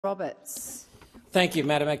Roberts. Thank you,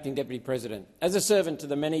 Madam Acting Deputy President. As a servant to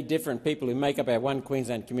the many different people who make up our One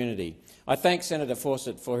Queensland community, I thank Senator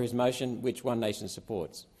Fawcett for his motion, which One Nation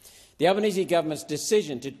supports. The Albanese government's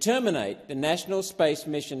decision to terminate the National Space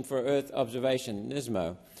Mission for Earth Observation,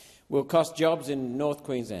 NISMO, will cost jobs in North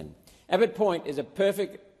Queensland. Abbott Point is a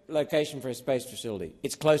perfect location for a space facility.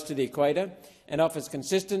 It's close to the equator and offers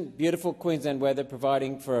consistent, beautiful Queensland weather,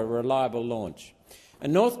 providing for a reliable launch. A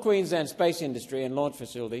North Queensland space industry and launch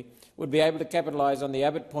facility would be able to capitalise on the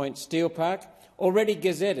Abbott Point Steel Park, already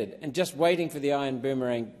gazetted and just waiting for the iron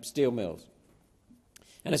boomerang steel mills.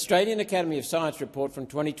 An Australian Academy of Science report from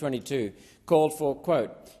 2022 called for, quote,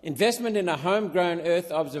 investment in a homegrown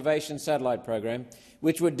Earth observation satellite program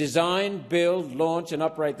which would design, build, launch and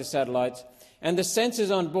operate the satellites and the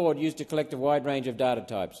sensors on board used to collect a wide range of data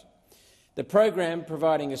types. The program,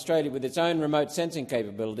 providing Australia with its own remote sensing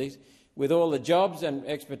capabilities, with all the jobs and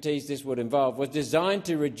expertise this would involve, was designed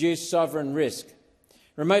to reduce sovereign risk.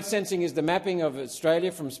 Remote sensing is the mapping of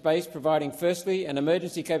Australia from space, providing firstly an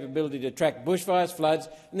emergency capability to track bushfires, floods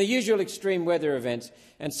and the usual extreme weather events,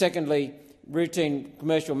 and secondly routine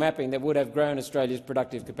commercial mapping that would have grown Australia's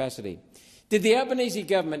productive capacity. Did the Albanese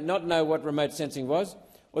government not know what remote sensing was,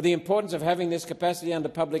 or the importance of having this capacity under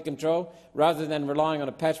public control rather than relying on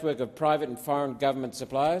a patchwork of private and foreign government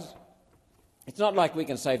suppliers? It's not like we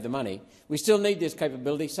can save the money. We still need this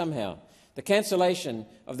capability somehow. The cancellation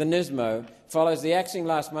of the NISMO follows the axing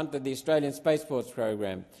last month of the Australian Spaceports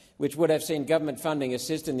Program, which would have seen government funding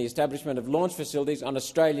assist in the establishment of launch facilities on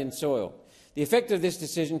Australian soil. The effect of this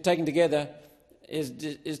decision, taken together, is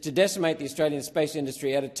to decimate the Australian space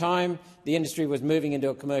industry at a time the industry was moving into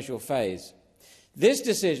a commercial phase. This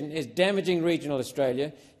decision is damaging regional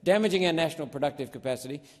Australia, damaging our national productive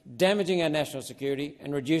capacity, damaging our national security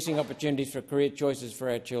and reducing opportunities for career choices for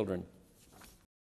our children.